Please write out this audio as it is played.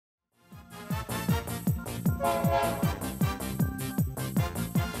We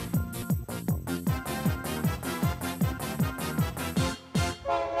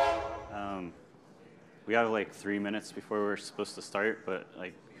have like 3 minutes before we're supposed to start, but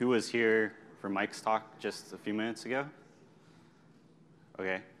like, who was here for Mike's talk just a few minutes ago?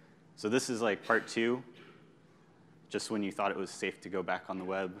 Okay, so this is like part 2, just when you thought it was safe to go back on the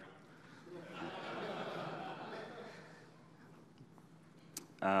web.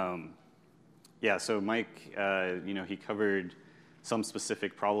 Yeah, so Mike, he covered some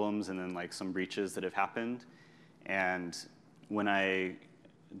specific problems and then like some breaches that have happened. And when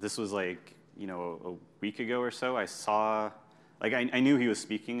this was like, a week ago or so, I saw, like I knew he was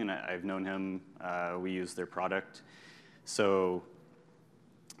speaking and I've known him, we use their product. So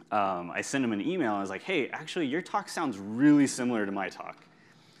I sent him an email, I was like, hey, actually your talk sounds really similar to my talk.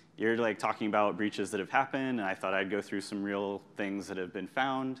 You're like talking about breaches that have happened, and I thought I'd go through some real things that have been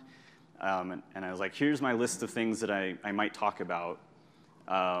found. And I was like, here's my list of things that I might talk about.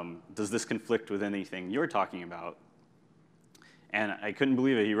 Does this conflict with anything you're talking about? And I couldn't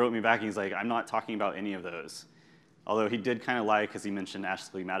believe it. He wrote me back, and he's like, I'm not talking about any of those. Although he did kind of lie because he mentioned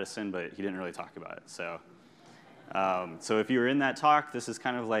Ashley Madison, but he didn't really talk about it. So if you were in that talk, this is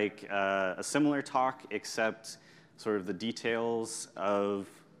kind of like a similar talk, except sort of the details of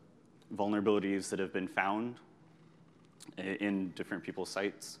vulnerabilities that have been found in different people's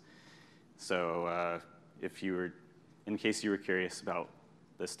sites. So in case you were curious about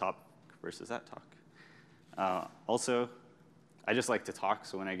this talk versus that talk. Also, I just like to talk,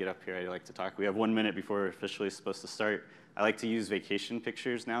 so when I get up here, I like to talk. We have 1 minute before we're officially supposed to start. I like to use vacation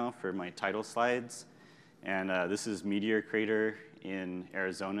pictures now for my title slides. And this is Meteor Crater in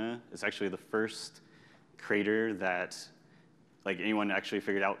Arizona. It's actually the first crater that like anyone actually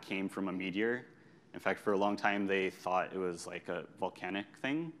figured out came from a meteor. In fact, for a long time, they thought it was like a volcanic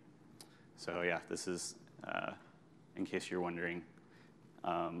thing. So yeah, this is, in case you're wondering,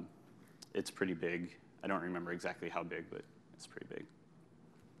 it's pretty big. I don't remember exactly how big, but it's pretty big.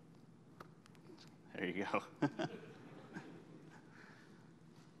 There you go.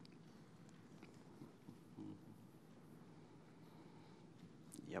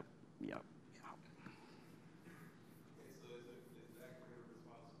 Yep. Okay, so is that crater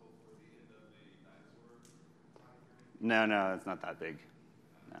responsible for the end of the dinosaur? No, it's not that big.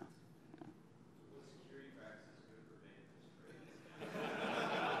 No. What security practices could prevent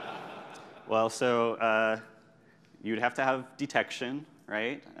this crater? Well, so you'd have to have detection,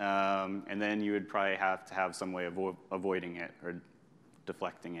 right? And then you would probably have to have some way of avoiding it or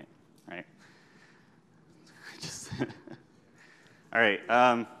deflecting it, right? All right,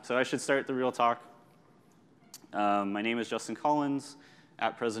 so I should start the real talk. My name is Justin Collins,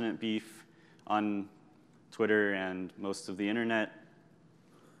 at President Beef on Twitter and most of the internet.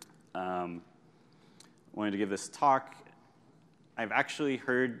 Wanted to give this talk. I've actually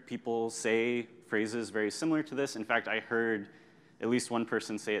heard people say phrases very similar to this. In fact, I heard at least one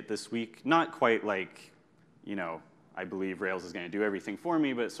person say it this week, not quite like, I believe Rails is going to do everything for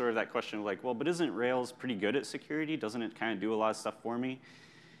me, but sort of that question of like, well, but isn't Rails pretty good at security? Doesn't it kind of do a lot of stuff for me?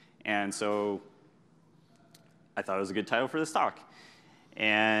 And so I thought it was a good title for this talk.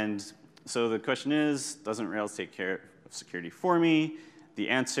 And so the question is, doesn't Rails take care of security for me? The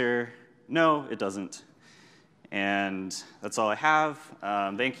answer, no, it doesn't. And that's all I have.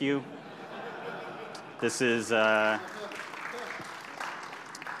 Thank you. This is, I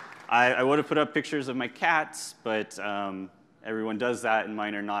would have put up pictures of my cats, but everyone does that, and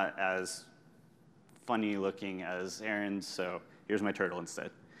mine are not as funny looking as Aaron's, so here's my turtle instead.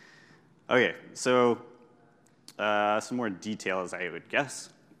 Okay, so some more details, I would guess.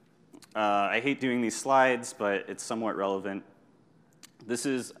 I hate doing these slides, but it's somewhat relevant. This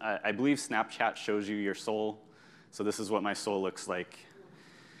is, I believe Snapchat shows you your soul, so this is what my soul looks like.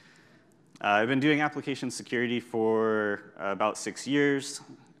 I've been doing application security for about 6 years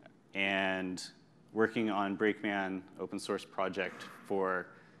and working on Brakeman open source project for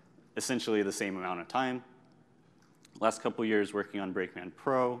essentially the same amount of time. Last couple years working on Brakeman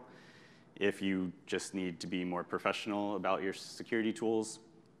Pro if you just need to be more professional about your security tools.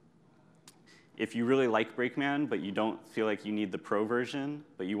 If you really like Brakeman, but you don't feel like you need the Pro version,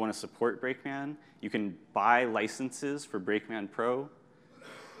 but you want to support Brakeman, you can buy licenses for Brakeman Pro.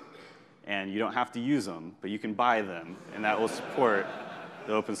 And you don't have to use them, but you can buy them, and that will support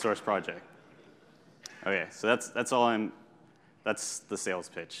the open source project. Okay, so that's the sales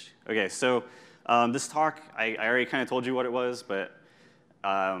pitch. Okay, so this talk, I already kind of told you what it was, but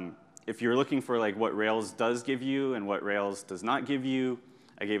if you're looking for like what Rails does give you and what Rails does not give you,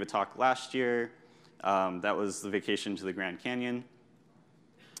 I gave a talk last year. That was the vacation to the Grand Canyon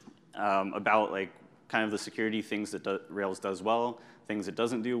about like kind of the security things that Rails does well, things it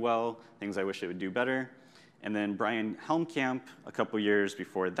doesn't do well, things I wish it would do better. And then Brian Helmkamp, a couple years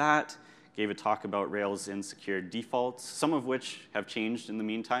before that, gave a talk about Rails insecure defaults, some of which have changed in the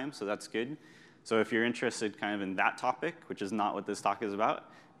meantime, so that's good. So if you're interested kind of in that topic, which is not what this talk is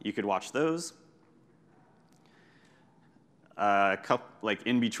about, you could watch those. Like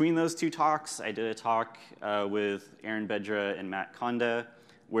in between those two talks, I did a talk with Aaron Bedra and Matt Konda,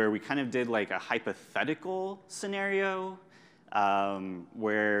 where we kind of did like a hypothetical scenario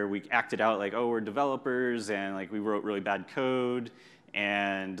where we acted out like, oh, we're developers and like we wrote really bad code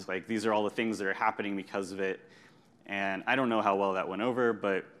and like these are all the things that are happening because of it. And I don't know how well that went over,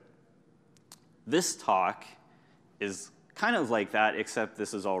 but this talk is kind of like that, except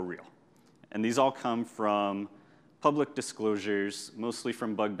this is all real. And these all come from public disclosures, mostly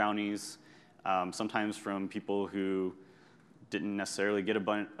from bug bounties, sometimes from people who didn't necessarily get a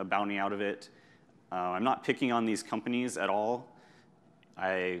bounty out of it. I'm not picking on these companies at all.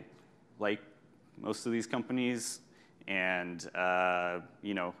 I like most of these companies, and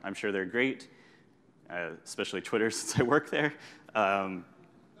you know, I'm sure they're great, especially Twitter since I work there.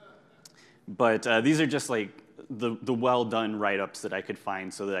 But these are just like the well-done write-ups that I could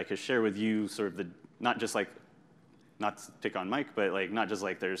find so that I could share with you sort of the, not just like, not to pick on Mike, but like not just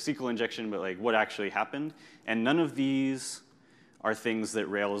like their SQL injection, but like what actually happened. And none of these are things that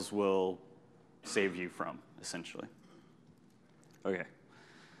Rails will save you from, essentially. Okay,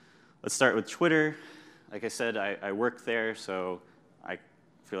 let's start with Twitter. Like I said, I work there, so I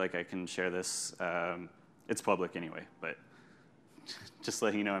feel like I can share this. It's public anyway, but just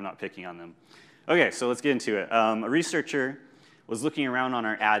letting you know I'm not picking on them. Okay, so let's get into it. A researcher was looking around on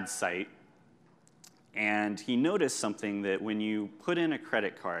our ad site, and he noticed something that when you put in a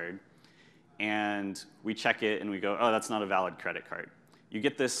credit card and we check it and we go, oh, that's not a valid credit card, you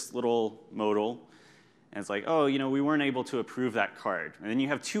get this little modal, and it's like, oh, you know, we weren't able to approve that card. And then you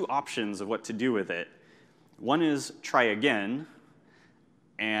have two options of what to do with it. One is try again,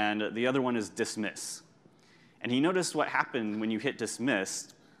 and the other one is dismiss. And he noticed what happened when you hit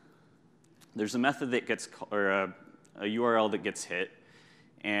dismiss. There's a method that gets, or a URL that gets hit,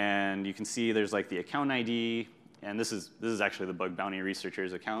 and you can see there's like the account ID, and this is actually the bug bounty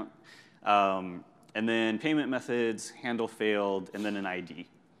researcher's account. And then payment methods, handle failed, and then an ID.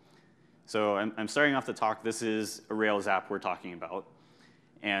 So I'm starting off the talk. This is a Rails app we're talking about.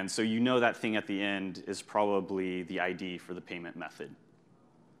 And so you know that thing at the end is probably the ID for the payment method.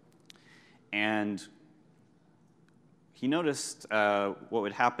 And he noticed what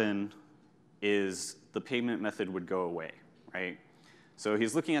would happen is the payment method would go away, right? So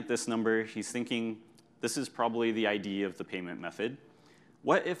he's looking at this number. He's thinking, this is probably the ID of the payment method.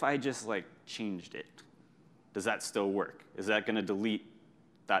 What if I just like changed it? Does that still work? Is that going to delete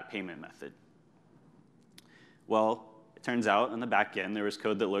that payment method? Well, it turns out in the back end there was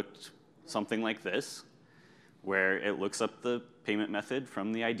code that looked something like this, where it looks up the payment method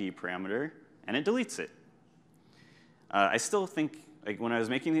from the ID parameter and it deletes it. I still think, like when I was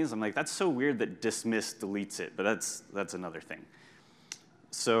making these, I'm like, that's so weird that dismiss deletes it, but that's another thing.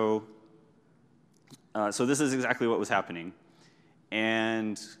 So this is exactly what was happening.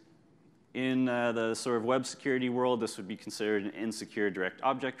 And in the sort of web security world, this would be considered an insecure direct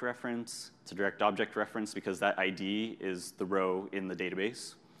object reference. It's a direct object reference because that ID is the row in the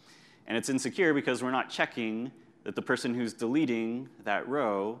database. And it's insecure because we're not checking that the person who's deleting that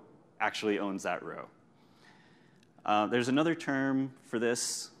row actually owns that row. There's another term for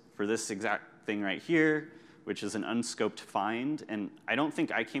this exact thing right here, which is an unscoped find. And I don't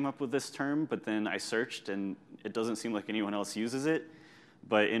think I came up with this term, but then I searched, and it doesn't seem like anyone else uses it.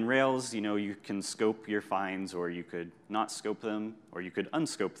 But in Rails, you know, you can scope your finds, or you could not scope them, or you could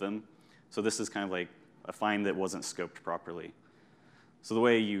unscope them. So this is kind of like a find that wasn't scoped properly. So the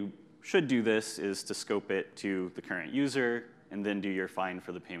way you should do this is to scope it to the current user, and then do your find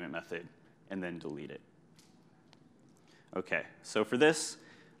for the payment method, and then delete it. OK, so for this,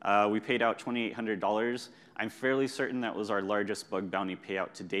 we paid out $2,800. I'm fairly certain that was our largest bug bounty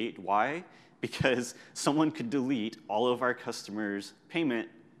payout to date. Why? Because someone could delete all of our customers' payment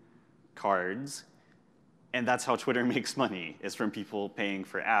cards, and that's how Twitter makes money, is from people paying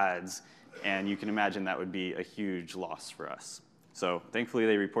for ads. And you can imagine that would be a huge loss for us. So thankfully,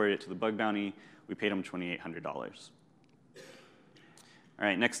 they reported it to the bug bounty. We paid them $2,800. All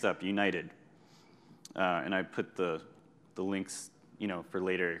right, next up, United. And I put the links, you know, for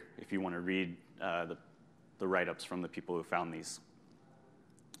later if you want to read the write-ups from the people who found these.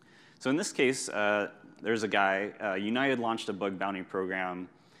 So in this case, there's a guy. United launched a bug bounty program,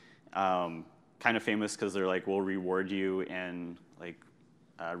 kind of famous because they're like, we'll reward you in like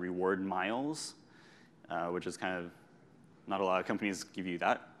reward miles. which is kind of, not a lot of companies give you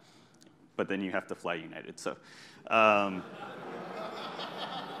that. But then you have to fly United. So,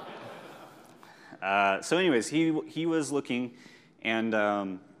 so anyways, he was looking,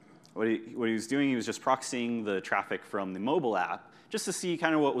 and what he was doing, he was just proxying the traffic from the mobile app just to see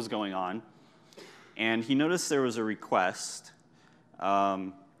kind of what was going on. And he noticed there was a request. Is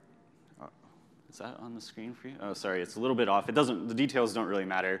that on the screen for you? Oh, sorry, it's a little bit off. It doesn't. The details don't really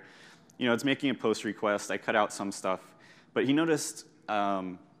matter. You know, it's making a post request. I cut out some stuff, but he noticed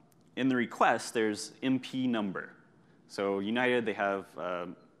in the request there's MP number. So United, they have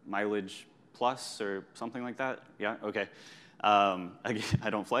mileage plus or something like that. Yeah. Okay. I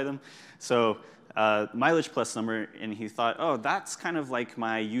don't fly them. So mileage plus number, and he thought, oh, that's kind of like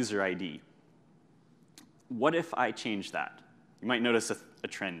my user ID. What if I change that? You might notice a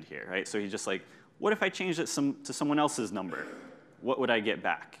trend here, right? So he's just like, what if I changed it to someone else's number? What would I get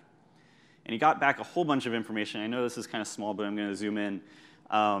back? And he got back a whole bunch of information. I know this is kind of small, but I'm going to zoom in,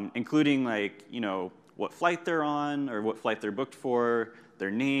 including like, you know, what flight they're on or what flight they're booked for,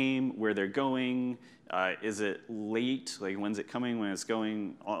 their name, where they're going, is it late, like when's it coming, when it's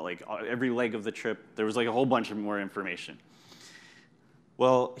going, like every leg of the trip. There was like a whole bunch of more information.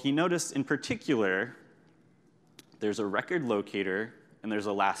 Well, he noticed in particular, there's a record locator and there's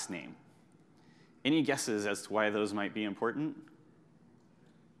a last name. Any guesses as to why those might be important?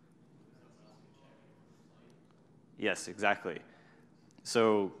 Yes, exactly.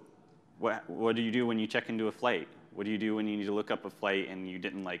 So what do you do when you check into a flight? What do you do when you need to look up a flight and you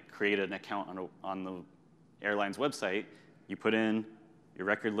didn't like create an account on the airline's website? You put in your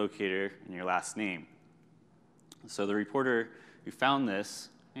record locator and your last name. So the reporter who found this,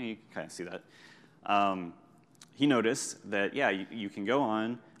 you can kind of see that, he noticed that, yeah, you can go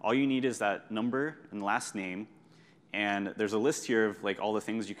on. All you need is that number and last name. And there's a list here of like all the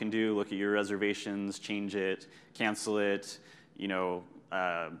things you can do. Look at your reservations, change it, cancel it, you know,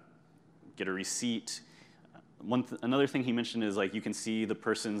 get a receipt. Another thing he mentioned is like you can see the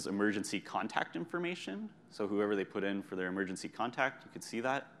person's emergency contact information. So whoever they put in for their emergency contact, you could see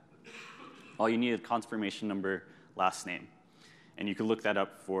that. All you need is confirmation number, last name. And you can look that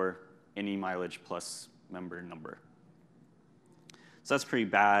up for any mileage plus member number. So that's pretty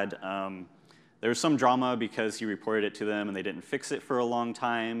bad. There was some drama because he reported it to them and they didn't fix it for a long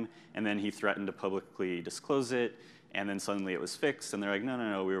time, and then he threatened to publicly disclose it, and then suddenly it was fixed, and they're like,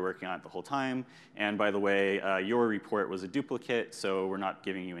 no, we were working on it the whole time, and by the way, your report was a duplicate, so we're not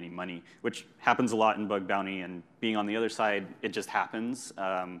giving you any money, which happens a lot in bug bounty, and being on the other side, it just happens,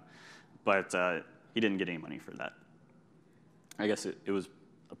 but he didn't get any money for that. I guess it was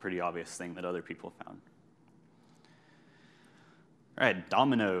a pretty obvious thing that other people found. All right,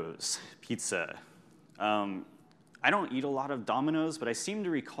 Domino's pizza. I don't eat a lot of Domino's, but I seem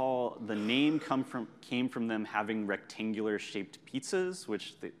to recall the name came from them having rectangular shaped pizzas,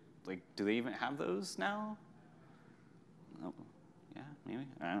 which do they even have those now? Oh, yeah, maybe.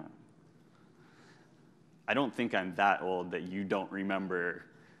 I don't know. I don't think I'm that old that you don't remember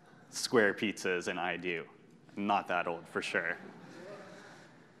square pizzas, and I do. I'm not that old for sure.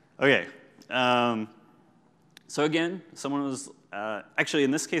 Okay. So again, someone was actually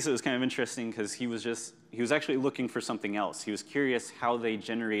in this case it was kind of interesting because he was actually looking for something else. He was curious how they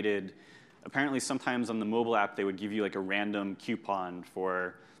generated. Apparently, sometimes on the mobile app they would give you like a random coupon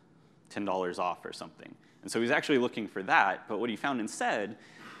for $10 off or something. And so he was actually looking for that. But what he found instead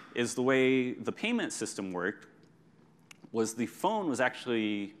is the way the payment system worked was the phone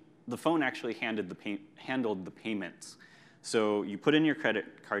actually handled the payments. So you put in your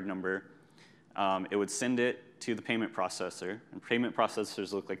credit card number. It would send it to the payment processor. And payment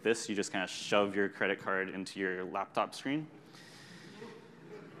processors look like this. You just kind of shove your credit card into your laptop screen.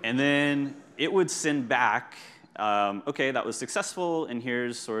 And then it would send back, OK, that was successful, and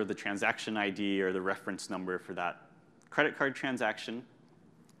here's sort of the transaction ID or the reference number for that credit card transaction.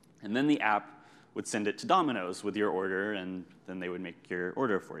 And then the app would send it to Domino's with your order, and then they would make your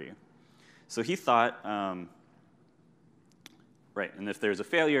order for you. So he thought, right, and if there's a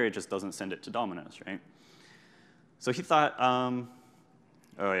failure, it just doesn't send it to Domino's, right? So he thought, oh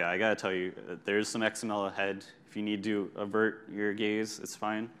yeah, I gotta tell you, there's some XML ahead. If you need to avert your gaze, it's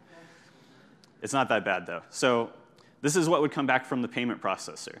fine. It's not that bad though. So this is what would come back from the payment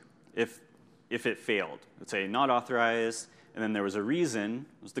processor if it failed. Let's say not authorized, and then there was a reason,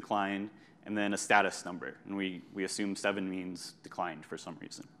 it was declined, and then a status number. And we assume 7 means declined for some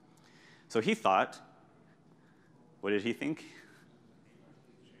reason. So he thought, what did he think?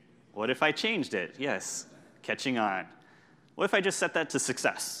 What if I changed it? Yes, catching on. What if I just set that to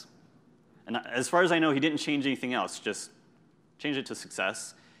success? And as far as I know, he didn't change anything else, just change it to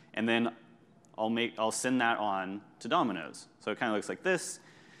success. And then I'll send that on to Domino's. So it kind of looks like this.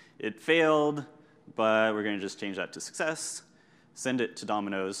 It failed, but we're going to just change that to success, send it to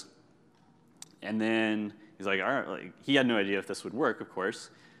Domino's, and then he's like, all right, like, he had no idea if this would work, of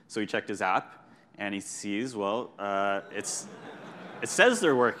course. So he checked his app, and he sees, well, it says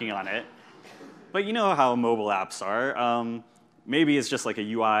they're working on it, but you know how mobile apps are. Maybe it's just like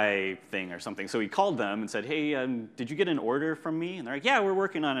a UI thing or something. So he called them and said, hey, did you get an order from me? And they're like, yeah, we're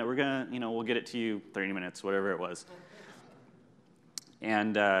working on it. We're gonna, we'll get it to you 30 minutes, whatever it was.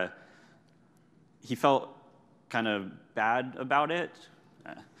 And he felt kind of bad about it.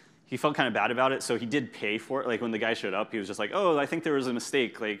 So he did pay for it. Like when the guy showed up, he was just like, oh, I think there was a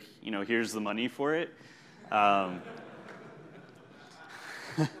mistake. Like, here's the money for it.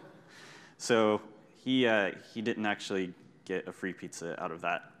 So he didn't actually get a free pizza out of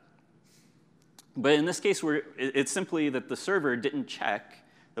that. But in this case, it's simply that the server didn't check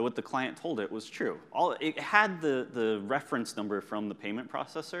that what the client told it was true. It had the reference number from the payment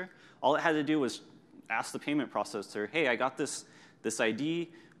processor. All it had to do was ask the payment processor, hey, I got this ID.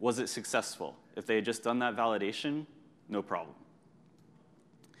 Was it successful? If they had just done that validation, no problem.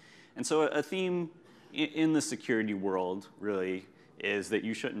 And so a theme in the security world, really, is that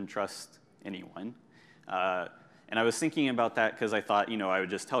you shouldn't trust anyone. And I was thinking about that because I thought, I would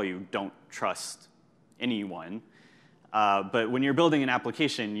just tell you, don't trust anyone. But when you're building an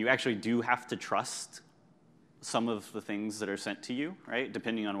application, you actually do have to trust some of the things that are sent to you, right?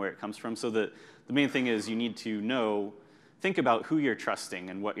 Depending on where it comes from. So the main thing is you need to think about who you're trusting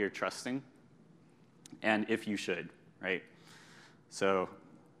and what you're trusting, and if you should, right? So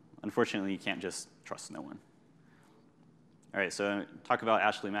unfortunately, you can't just trust no one. All right, so talk about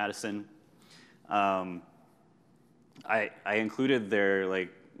Ashley Madison. I included their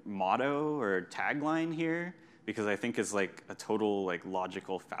motto or tagline here because I think it's like a total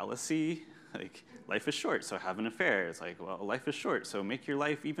logical fallacy. Like, life is short, so have an affair. It's like, well, life is short, so make your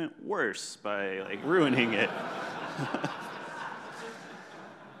life even worse by ruining it.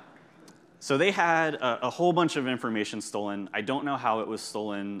 So they had a whole bunch of information stolen. I don't know how it was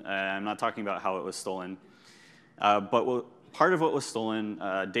stolen. I'm not talking about how it was stolen. But part of what was stolen,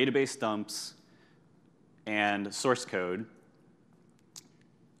 database dumps and source code.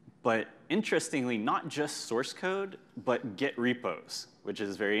 But interestingly, not just source code, but Git repos, which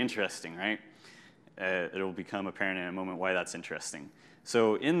is very interesting, right? It'll become apparent in a moment why that's interesting.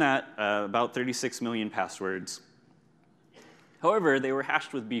 So in that, about 36 million passwords. However, they were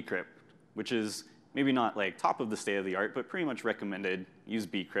hashed with bcrypt, which is maybe not top of the state of the art, but pretty much recommended. Use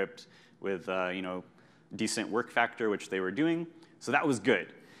bcrypt with decent work factor, which they were doing. So that was good.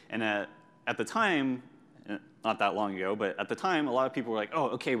 And at the time, not that long ago, but at the time, a lot of people were like, oh,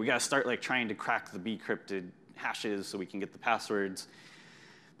 okay, we got to start trying to crack the bcrypted hashes so we can get the passwords.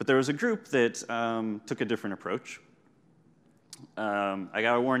 But there was a group that took a different approach. I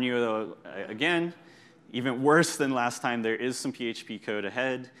got to warn you, though, again, even worse than last time, there is some PHP code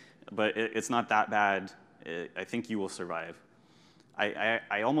ahead, but it's not that bad. I think you will survive.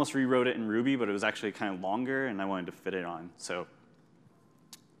 I almost rewrote it in Ruby, but it was actually kind of longer, and I wanted to fit it on. So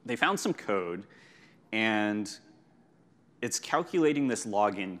they found some code, and it's calculating this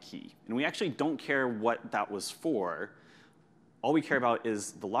login key. And we actually don't care what that was for. All we care about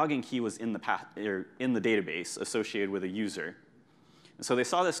is the login key was in the database associated with a user. And so they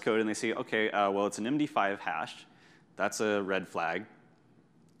saw this code, and they say, OK, well, it's an MD5 hash. That's a red flag.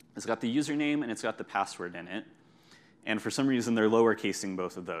 It's got the username, and it's got the password in it. And for some reason, they're lowercasing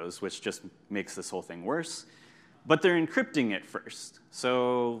both of those, which just makes this whole thing worse. But they're encrypting it first.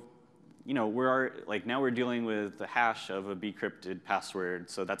 So now we're dealing with the hash of a bcrypted password,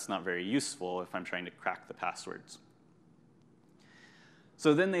 so that's not very useful if I'm trying to crack the passwords.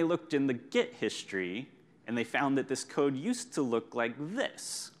 So then they looked in the Git history, and they found that this code used to look like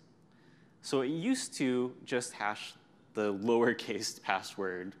this. So it used to just hash the lowercase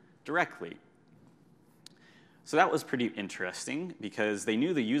password directly. So that was pretty interesting, because they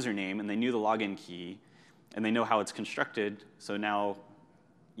knew the username, and they knew the login key, and they know how it's constructed, so now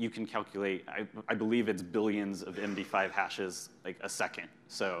you can calculate, I believe it's billions of MD5 hashes a second.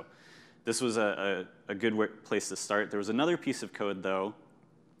 So this was a good place to start. There was another piece of code, though.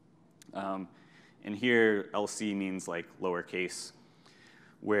 And here, LC means lowercase,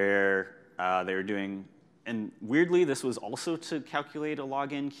 where they were doing, and weirdly, this was also to calculate a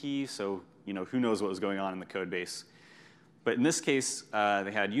login key, so who knows what was going on in the code base. But in this case,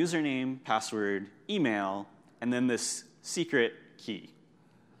 they had username, password, email, and then this secret key.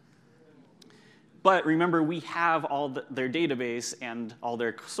 But remember, we have all their database and all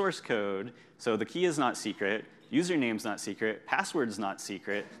their source code, so the key is not secret. username's not secret, password's not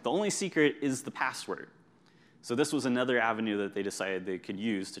secret. The only secret is the password. So this was another avenue that they decided they could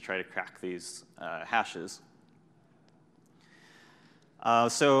use to try to crack these hashes.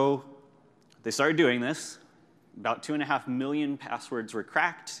 So they started doing this. About 2.5 million passwords were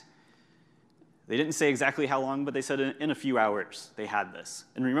cracked. They didn't say exactly how long, but they said in a few hours they had this.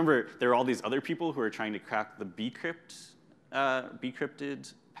 And remember, there are all these other people who are trying to crack the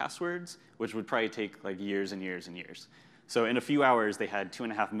bcrypted passwords, which would probably take like years and years and years. So in a few hours, they had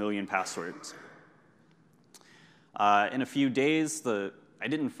 2.5 million passwords. In a few days, I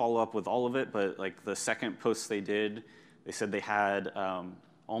didn't follow up with all of it, but like the second post they did, they said they had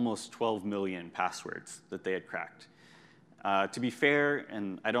almost 12 million passwords that they had cracked. To be fair,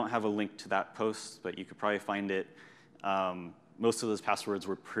 and I don't have a link to that post, but you could probably find it, most of those passwords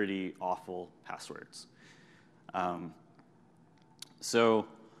were pretty awful passwords. So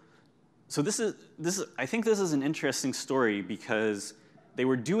I think this is an interesting story because they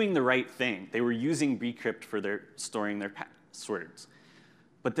were doing the right thing. They were using bcrypt for storing their passwords.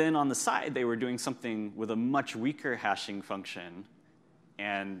 But then on the side, they were doing something with a much weaker hashing function,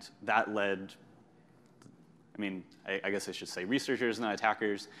 and that led, I guess I should say researchers, not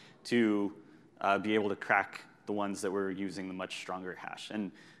attackers, to be able to crack the ones that were using the much stronger hash.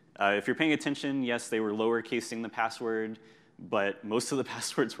 And if you're paying attention, yes, they were lowercasing the password, but most of the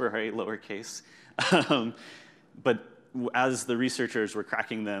passwords were already lowercase. But as the researchers were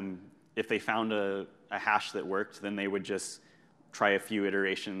cracking them, if they found a hash that worked, then they would just try a few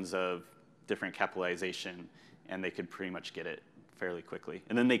iterations of different capitalization, and they could pretty much get it fairly quickly.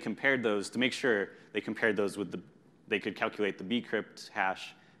 And then they compared those to make sure they compared those with they could calculate the bcrypt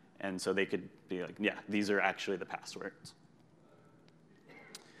hash, and so they could be like, yeah, these are actually the passwords.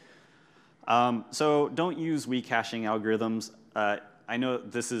 So don't use weak hashing algorithms. I know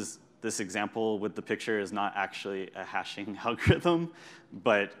this example with the picture is not actually a hashing algorithm,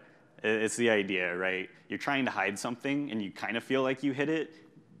 but it's the idea, right? You're trying to hide something, and you kind of feel like you hid it,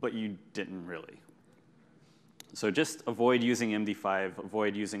 but you didn't really. So just avoid using MD5,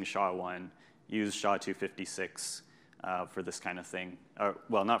 avoid using SHA-1, use SHA-256 for this kind of thing.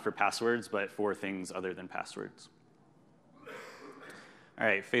 Well, not for passwords, but for things other than passwords. All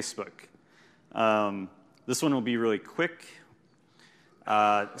right, Facebook. This one will be really quick.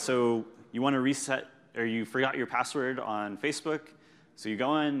 So you want to reset, or you forgot your password on Facebook. So you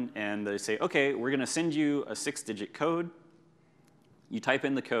go in, and they say, OK, we're going to send you a 6-digit code. You type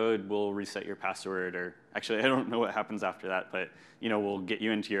in the code, we'll reset your password, or actually, I don't know what happens after that, but we'll get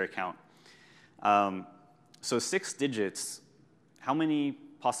you into your account. So 6 digits, how many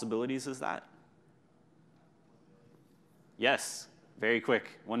possibilities is that? Yes, very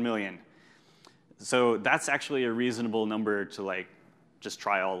quick, 1 million. So that's actually a reasonable number to just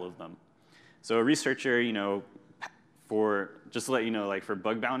try all of them. So a researcher, just to let you know, for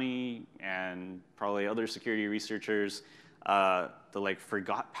bug bounty and probably other security researchers, the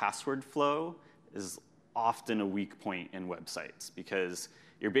forgot password flow is often a weak point in websites because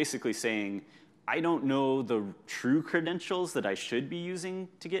you're basically saying, I don't know the true credentials that I should be using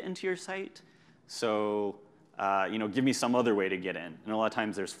to get into your site, so give me some other way to get in. And a lot of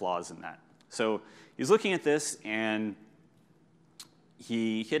times there's flaws in that. So he's looking at this, and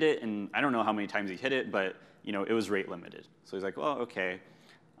he hit it, and I don't know how many times he hit it, but it was rate limited. So he's like, well, OK,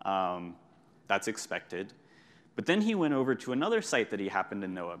 that's expected. But then he went over to another site that he happened to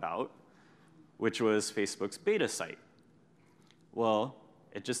know about, which was Facebook's beta site. Well,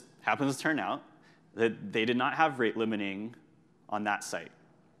 it just happens to turn out that they did not have rate limiting on that site.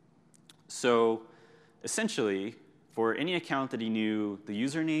 So essentially, for any account that he knew the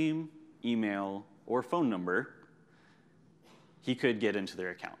username, email, or phone number, he could get into their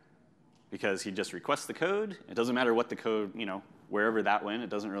account because he just requests the code. It doesn't matter what the code, wherever that went, it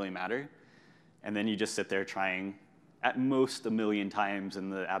doesn't really matter. And then you just sit there trying at most 1 million times in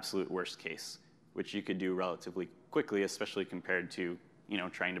the absolute worst case, which you could do relatively quickly, especially compared to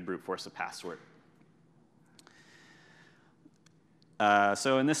trying to brute force a password.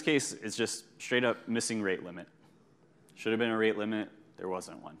 So in this case, it's just straight up missing rate limit. Should have been a rate limit. There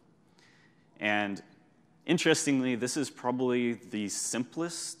wasn't one. And interestingly, this is probably the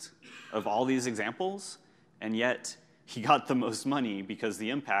simplest of all these examples, and yet he got the most money because the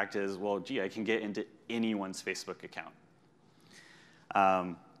impact is, well, gee, I can get into anyone's Facebook account.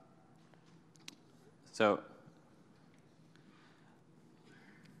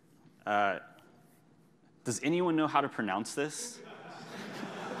 Does anyone know how to pronounce this?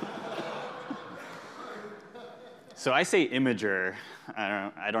 So I say Imager.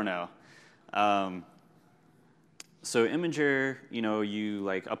 I don't know. So Imager, you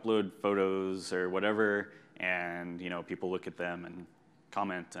upload photos or whatever, and people look at them and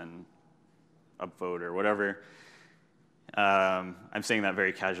comment and upvote or whatever. I'm saying that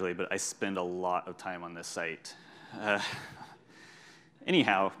very casually, but I spend a lot of time on this site.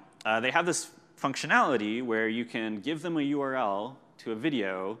 Anyhow, they have this functionality where you can give them a URL to a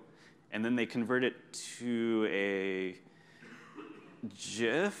video, and then they convert it to a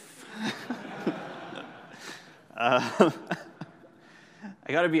GIF.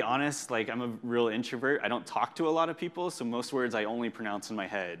 I gotta be honest, I'm a real introvert. I don't talk to a lot of people, so most words I only pronounce in my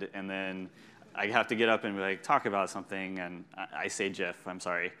head, and then I have to get up and be like, talk about something, and I say GIF, I'm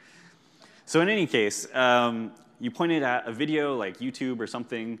sorry. So in any case, you point it at a video like YouTube or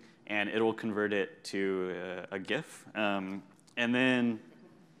something, and it'll convert it to a GIF, and then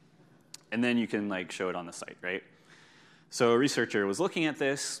you can show it on the site, right? So a researcher was looking at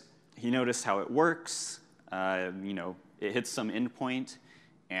this. He noticed how it works. It hits some endpoint,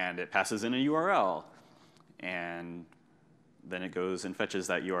 and it passes in a URL, and then it goes and fetches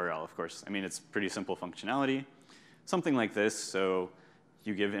that URL, of course. I mean, it's pretty simple functionality. Something like this, so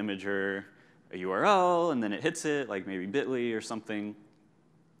you give Imager a URL, and then it hits it, like maybe bit.ly or something.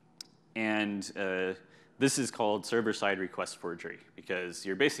 And this is called server-side request forgery, because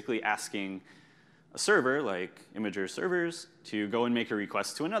you're basically asking a server, like Imager servers, to go and make a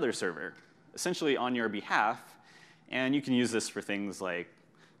request to another server, essentially on your behalf. And you can use this for things like,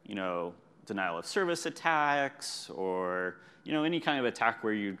 denial of service attacks, or any kind of attack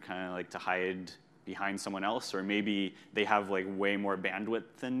where you'd kind of like to hide behind someone else, or maybe they have way more bandwidth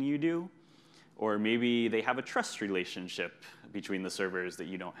than you do, or maybe they have a trust relationship between the servers that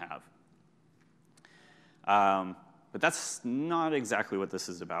you don't have. But that's not exactly what this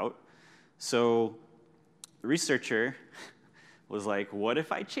is about. So the researcher was like, what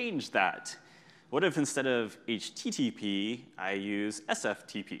if I change that? What if instead of HTTP, I use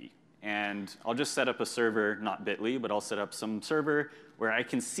SFTP? And I'll just set up a server, not bit.ly, but I'll set up some server where I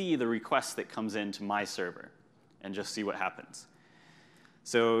can see the request that comes into my server and just see what happens.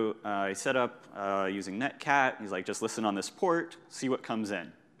 So I set up using Netcat. He's like, just listen on this port, see what comes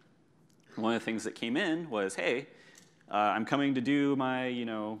in. One of the things that came in was, hey, I'm coming to do my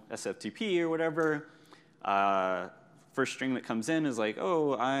SFTP or whatever. First string that comes in is like,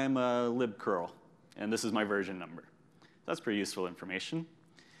 oh, I'm a libcurl, and this is my version number. That's pretty useful information.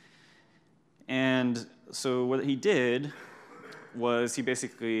 And so what he did was he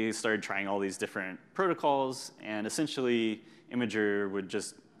basically started trying all these different protocols, and essentially Imager would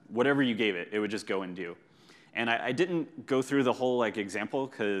just, whatever you gave it, it would just go and do. And I didn't go through the whole example,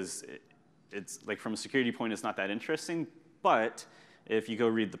 because it's from a security point, it's not that interesting. But if you go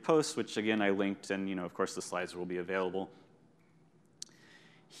read the post, which again I linked, and of course the slides will be available,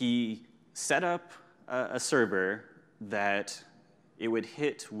 he set up a server that it would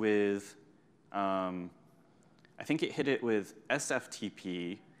hit with, I think it hit it with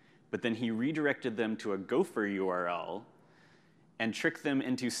SFTP, but then he redirected them to a Gopher URL and tricked them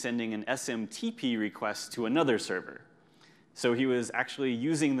into sending an SMTP request to another server. So he was actually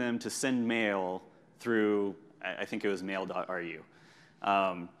using them to send mail through, I think it was mail.ru.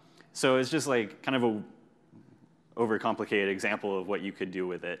 So it's just kind of a overcomplicated example of what you could do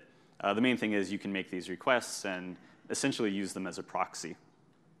with it. The main thing is you can make these requests and essentially use them as a proxy.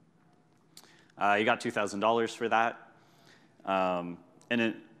 You got $2,000 for that.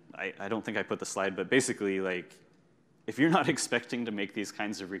 And I don't think I put the slide, but basically, if you're not expecting to make these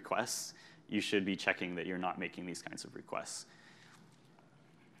kinds of requests, you should be checking that you're not making these kinds of requests.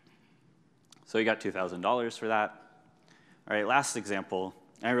 So you got $2,000 for that. All right, last example.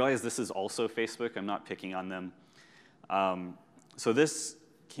 And I realize this is also Facebook. I'm not picking on them. So this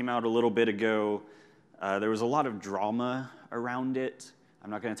came out a little bit ago. There was a lot of drama around it. I'm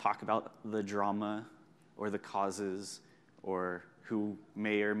not going to talk about the drama or the causes or who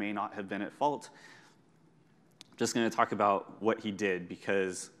may or may not have been at fault. I'm just going to talk about what he did,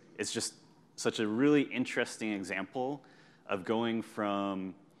 because it's just such a really interesting example of going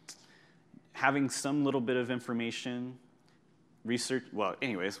from having some little bit of information, research. Well,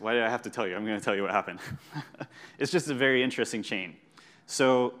 anyways, why did I have to tell you? I'm going to tell you what happened. It's just a very interesting chain.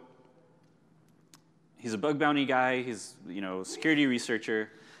 So he's a bug bounty guy. He's a security researcher.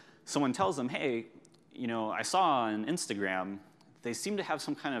 Someone tells him, hey, I saw on Instagram, they seem to have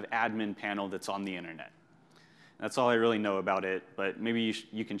some kind of admin panel that's on the internet. That's all I really know about it, but maybe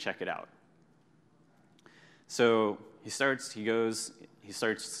you can check it out. So he starts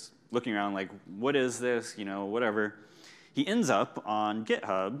looking around like, what is this, whatever. He ends up on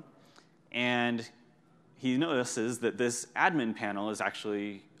GitHub, and he notices that this admin panel is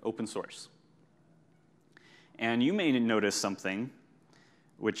actually open source. And you may notice something,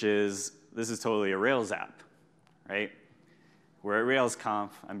 which is, this is totally a Rails app. right? We're at RailsConf.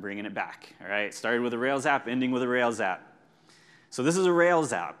 I'm bringing it back, all right? Started with a Rails app, ending with a Rails app. So this is a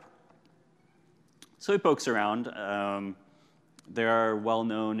Rails app. So he pokes around. There are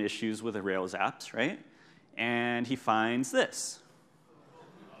well-known issues with the Rails apps, right? And he finds this.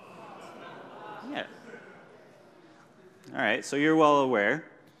 Yeah. All right, so you're well aware.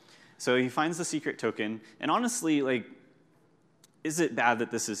 So he finds the secret token. And honestly, like, is it bad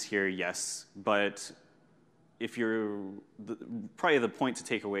that this is here? Yes. But if you're, probably the point to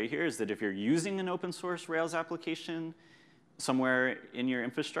take away here is that if you're using an open source Rails application somewhere in your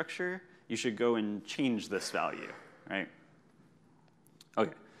infrastructure, you should go and change this value, right?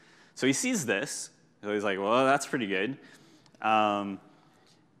 OK, so he sees this. So he's like, well, that's pretty good.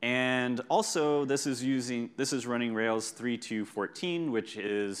 And also, this is running Rails 3.2.14, which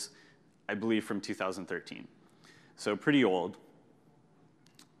is, I believe, from 2013. So pretty old.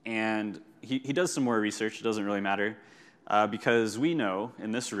 And he does some more research. It doesn't really matter. Because we know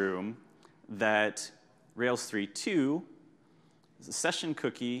in this room that Rails 3.2, the session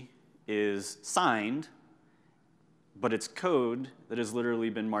cookie is signed, but it's code that has literally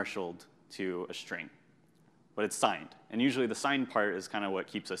been marshaled to a string. But it's signed. And usually the signed part is kind of what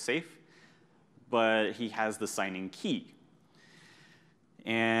keeps us safe. But he has the signing key.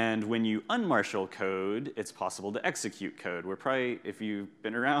 And when you unmarshal code, it's possible to execute code. We're probably, if you've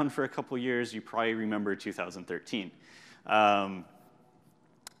been around for a couple years, you probably remember 2013.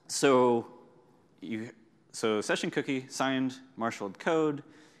 So session cookie, signed, marshaled code.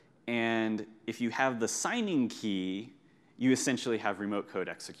 And if you have the signing key, you essentially have remote code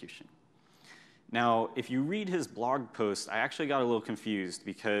execution. Now, if you read his blog post, I actually got a little confused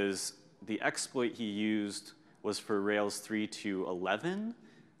because the exploit he used was for Rails 3.2.11,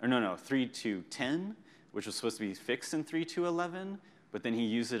 or no, 3.2.10, which was supposed to be fixed in 3.2.11, but then he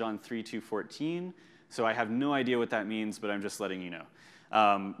used it on 3.2.14. So I have no idea what that means, but I'm just letting you know.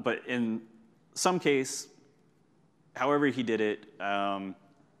 But in some case, however he did it,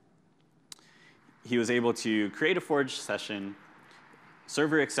 he was able to create a forged session.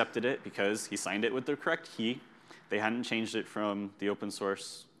 Server accepted it because he signed it with the correct key. They hadn't changed it from the open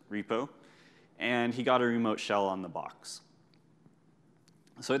source repo. And he got a remote shell on the box.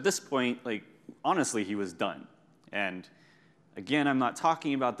 So at this point, like, honestly, he was done. And again, I'm not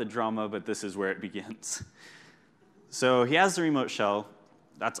talking about the drama, but this is where it begins. So he has the remote shell.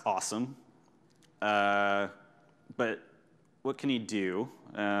 That's awesome. But what can he do?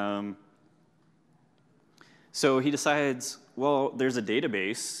 So he decides, well, there's a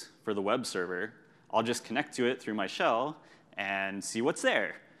database for the web server. I'll just connect to it through my shell and see what's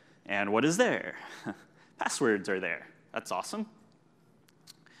there. And what is there? Passwords are there. That's awesome.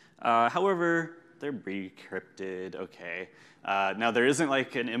 However, they're encrypted. OK. Now, there isn't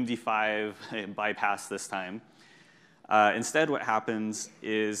like an MD5 bypass this time. Instead, what happens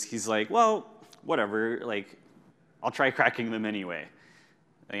is he's like, well, whatever. Like, I'll try cracking them anyway.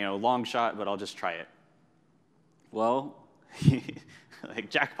 You know, long shot, but I'll just try it. Well, like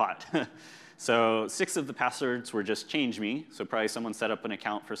jackpot. So 6 of the passwords were just change me. So probably someone set up an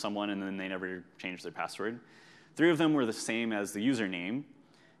account for someone, and then they never changed their password. 3 of them were the same as the username.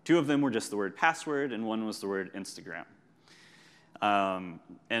 2 of them were just the word password, and 1 was the word Instagram.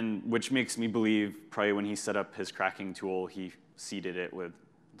 And which makes me believe probably when he set up his cracking tool, he seeded it with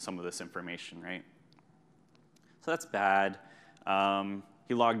some of this information, right? So that's bad.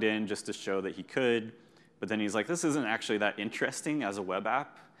 He logged in just to show that he could. But then he's like, this isn't actually that interesting as a web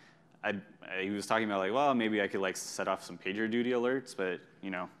app. He was talking about like, well, maybe I could like set off some PagerDuty alerts, but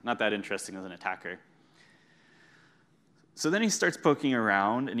not that interesting as an attacker. So then he starts poking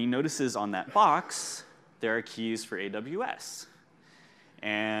around, and he notices on that box there are keys for AWS.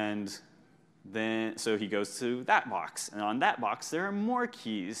 And then so he goes to that box, and on that box there are more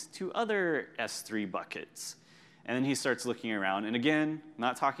keys to other S3 buckets. And then he starts looking around. And again,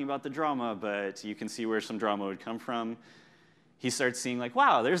 not talking about the drama, but you can see where some drama would come from. He starts seeing like,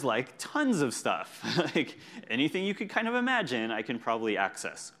 wow, there's like tons of stuff. Like anything you could kind of imagine, I can probably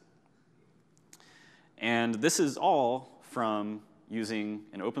access. And this is all from using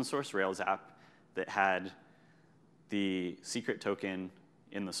an open source Rails app that had the secret token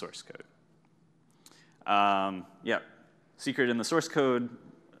in the source code. Yeah, secret in the source code,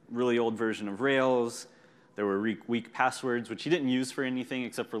 really old version of Rails. There were weak passwords, which he didn't use for anything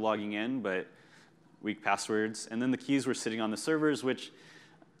except for logging in, but weak passwords. And then the keys were sitting on the servers, which,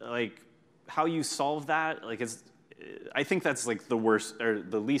 like, how you solve that, like, I think that's like the worst or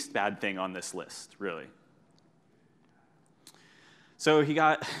the least bad thing on this list, really. So he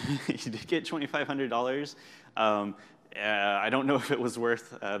did get $2,500. I don't know if it was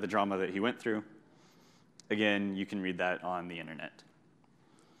worth the drama that he went through. again, you can read that on the internet.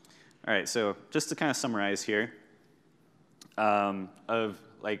 All right, so just to kind of summarize here, I'm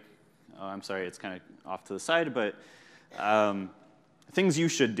sorry, it's kind of off to the side, but things you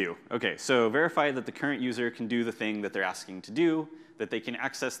should do. Okay, so verify that the current user can do the thing that they're asking to do, that they can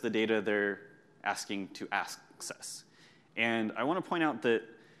access the data they're asking to access. And I want to point out that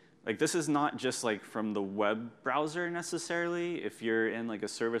this is not just from the web browser necessarily. If you're in a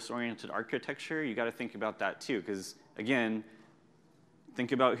service-oriented architecture, you got to think about that too, because again,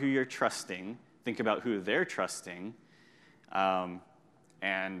 think about who you're trusting, think about who they're trusting,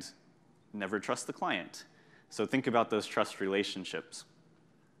 and never trust the client. So think about those trust relationships.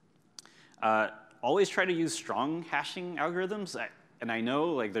 Always try to use strong hashing algorithms. And I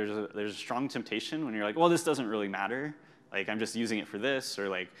know there's a strong temptation when you're like, well, this doesn't really matter. I'm just using it for this,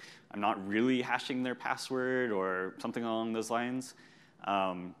 or I'm not really hashing their password, or something along those lines.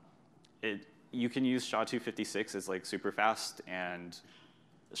 You can use SHA-256. It's super fast and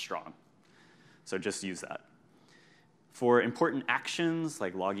strong. So just use that. For important actions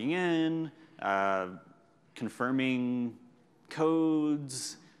like logging in, confirming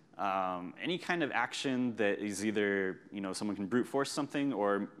codes, any kind of action that is either someone can brute force something,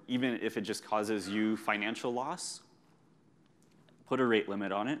 or even if it just causes you financial loss, put a rate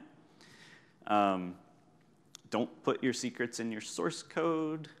limit on it. Don't put your secrets in your source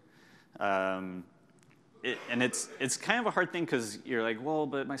code. And it's kind of a hard thing because you're like, well,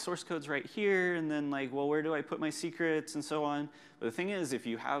 but my source code's right here, and then well, where do I put my secrets and so on? But the thing is, if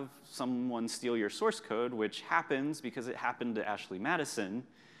you have someone steal your source code, which happens because it happened to Ashley Madison,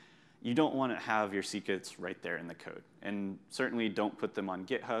 you don't want to have your secrets right there in the code. And certainly don't put them on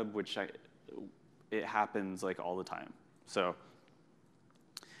GitHub, which it happens all the time. So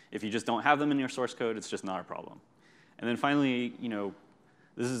if you just don't have them in your source code, it's just not a problem. And then finally,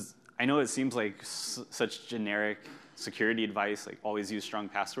 I know it seems like such generic security advice, always use strong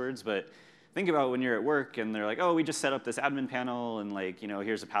passwords, but think about when you're at work and they're like, oh, we just set up this admin panel and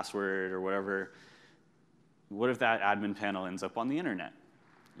here's a password or whatever. What if that admin panel ends up on the internet?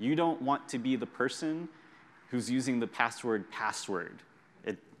 You don't want to be the person who's using the password.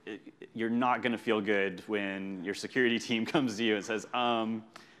 You're not going to feel good when your security team comes to you and says,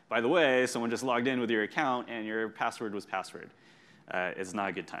 by the way, someone just logged in with your account and your password was password. It's not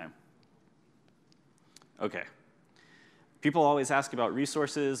a good time. Okay. People always ask about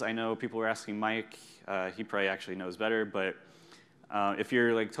resources. I know people were asking Mike. He probably actually knows better. But if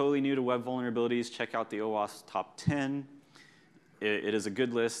you're totally new to web vulnerabilities, check out the OWASP Top 10. It is a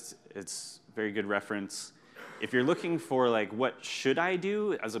good list. It's a very good reference. If you're looking for what should I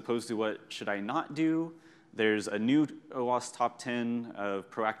do as opposed to what should I not do, there's a new OWASP Top 10 of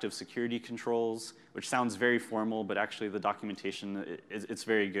proactive security controls, which sounds very formal, but actually the documentation, it's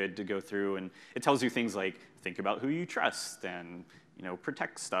very good to go through. And it tells you things like think about who you trust and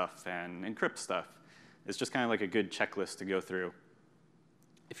protect stuff and encrypt stuff. It's just kind of a good checklist to go through.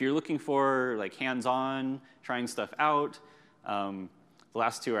 If you're looking for hands-on, trying stuff out, the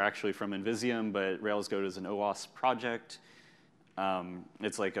last two are actually from Invisium, but RailsConf is an OWASP project.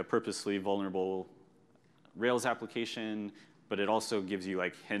 It's a purposely vulnerable Rails application, but it also gives you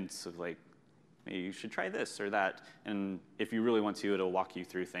hints of maybe you should try this or that. And if you really want to, it'll walk you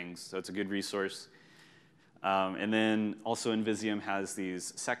through things. So it's a good resource. And then also Invisium has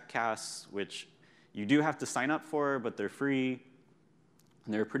these seccasts, which you do have to sign up for, but they're free.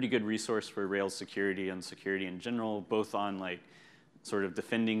 And they're a pretty good resource for Rails security and security in general, both on sort of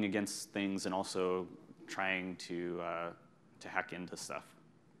defending against things and also trying to hack into stuff.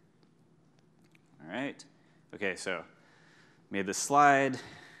 All right. Okay, so made this slide.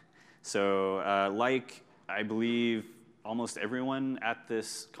 So I believe almost everyone at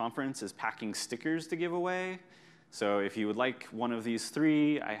this conference is packing stickers to give away. So if you would like one of these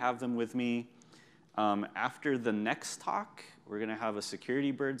three, I have them with me. After the next talk, we're going to have a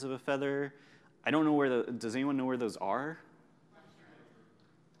security birds of a feather. I don't know does anyone know where those are?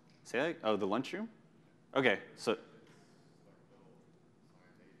 Say that? Oh, the lunchroom? Okay, so.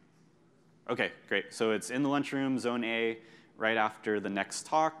 Okay, great. So it's in the lunchroom, Zone A, right after the next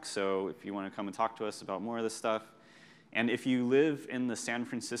talk. So if you want to come and talk to us about more of this stuff. And if you live in the San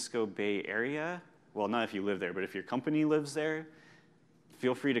Francisco Bay Area, well, not if you live there, but if your company lives there,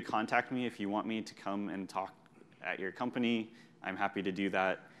 feel free to contact me if you want me to come and talk at your company. I'm happy to do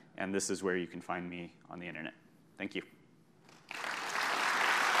that. And this is where you can find me on the internet. Thank you.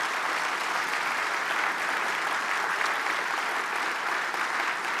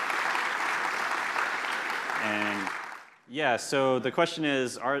 And yeah, so the question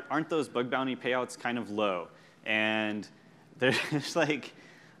is, aren't those bug bounty payouts kind of low? And there's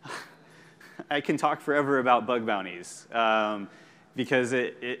I can talk forever about bug bounties because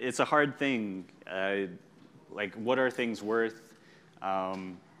it's a hard thing. Like, what are things worth?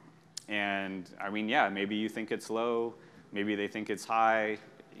 And I mean, yeah, maybe you think it's low, maybe they think it's high.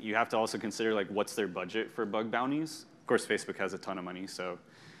 You have to also consider like what's their budget for bug bounties. Of course, Facebook has a ton of money, so.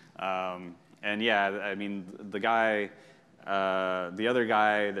 And yeah, I mean, the other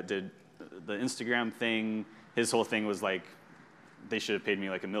guy that did the Instagram thing, his whole thing was like, they should have paid me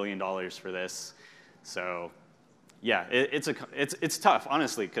like $1 million for this. So yeah, it's tough,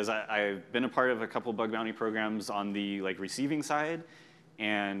 honestly, because I've been a part of a couple bug bounty programs on the like receiving side,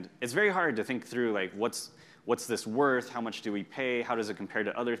 and it's very hard to think through like what's this worth? How much do we pay? How does it compare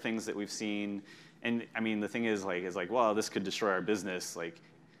to other things that we've seen? And I mean, the thing is like, well, this could destroy our business. Like,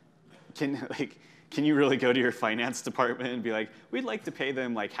 can you really go to your finance department and be like, we'd like to pay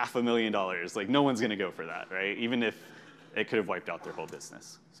them like $500,000? Like, no one's gonna go for that, right? Even if it could have wiped out their whole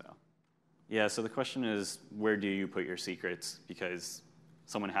business. So yeah, so the question is, where do you put your secrets? Because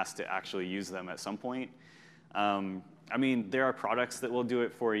someone has to actually use them at some point. I mean, there are products that will do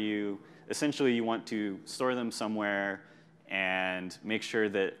it for you. Essentially, you want to store them somewhere and make sure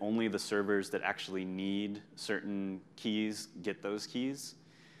that only the servers that actually need certain keys get those keys.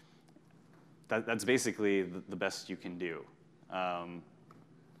 That's basically the best you can do. And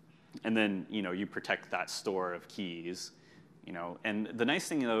then you protect that store of keys. And the nice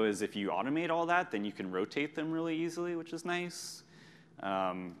thing though is if you automate all that, then you can rotate them really easily, which is nice.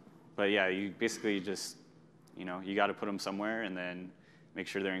 But yeah, you basically just you got to put them somewhere and then make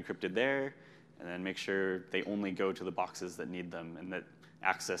sure they're encrypted there, and then make sure they only go to the boxes that need them, and that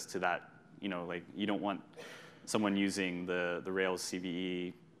access to that, like you don't want someone using the Rails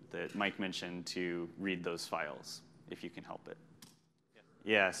CVE that Mike mentioned to read those files if you can help it.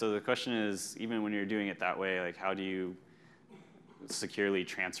 Yeah, so the question is, even when you're doing it that way, like how do you securely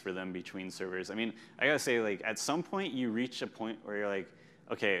transfer them between servers? I mean, I gotta say, like at some point you reach a point where you're like,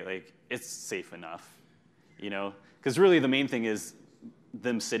 okay, like it's safe enough, because really the main thing is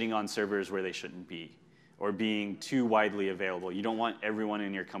them sitting on servers where they shouldn't be, or being too widely available. You don't want everyone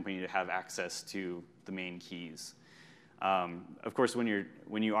in your company to have access to the main keys. Of course, when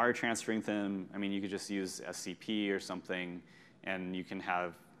you are transferring them, I mean, you could just use SCP or something, and you can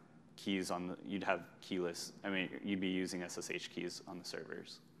have keys you'd have keyless. I mean, you'd be using SSH keys on the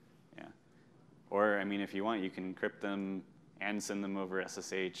servers. Yeah. Or, I mean, if you want, you can encrypt them and send them over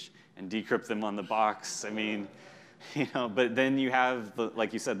SSH and decrypt them on the box. I mean, but then you have,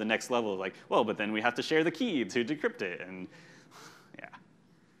 like you said, the next level, like, well, but then we have to share the key to decrypt it. And yeah.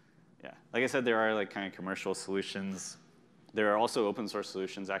 Like I said, there are like kind of commercial solutions. There are also open source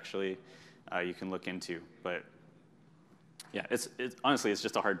solutions, actually, you can look into. But yeah, honestly, it's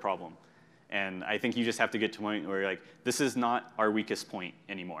just a hard problem. And I think you just have to get to a point where you're like, this is not our weakest point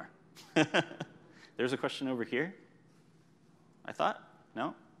anymore. There's a question over here, I thought?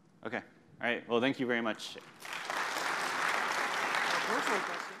 No? OK. All right. Well, thank you very much. Personal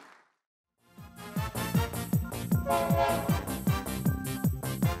question.